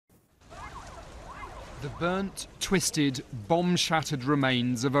The burnt, twisted, bomb-shattered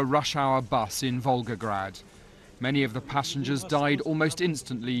remains of a rush-hour bus in Volgograd. Many of the passengers died almost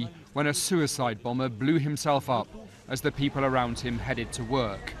instantly when a suicide bomber blew himself up as the people around him headed to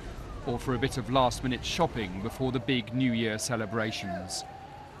work, or for a bit of last-minute shopping before the big New Year celebrations.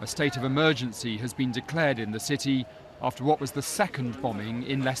 A state of emergency has been declared in the city after what was the second bombing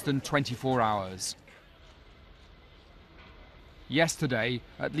in less than 24 hours. Yesterday,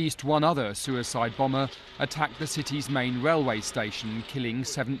 at least one other suicide bomber attacked the city's main railway station, killing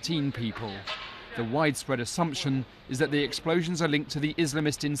 17 people. The widespread assumption is that the explosions are linked to the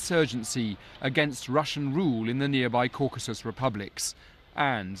Islamist insurgency against Russian rule in the nearby Caucasus republics,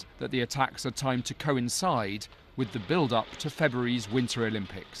 and that the attacks are timed to coincide with the build-up to February's Winter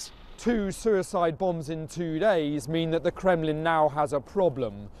Olympics. 2 suicide bombs in 2 days mean that the Kremlin now has a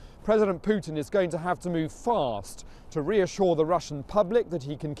problem. President Putin is going to have to move fast to reassure the Russian public that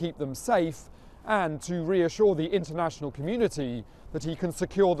he can keep them safe and to reassure the international community that he can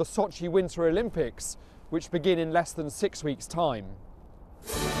secure the Sochi Winter Olympics, which begin in less than 6 weeks' time.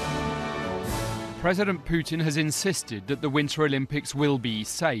 President Putin has insisted that the Winter Olympics will be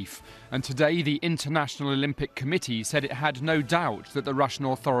safe, and today the International Olympic Committee said it had no doubt that the Russian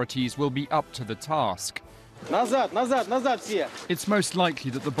authorities will be up to the task. It's most likely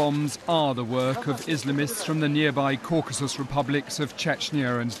that the bombs are the work of Islamists from the nearby Caucasus republics of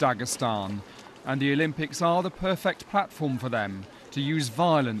Chechnya and Dagestan, and the Olympics are the perfect platform for them to use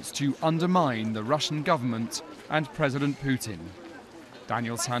violence to undermine the Russian government and President Putin.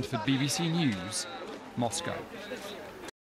 Daniel Sandford, BBC News, Moscow.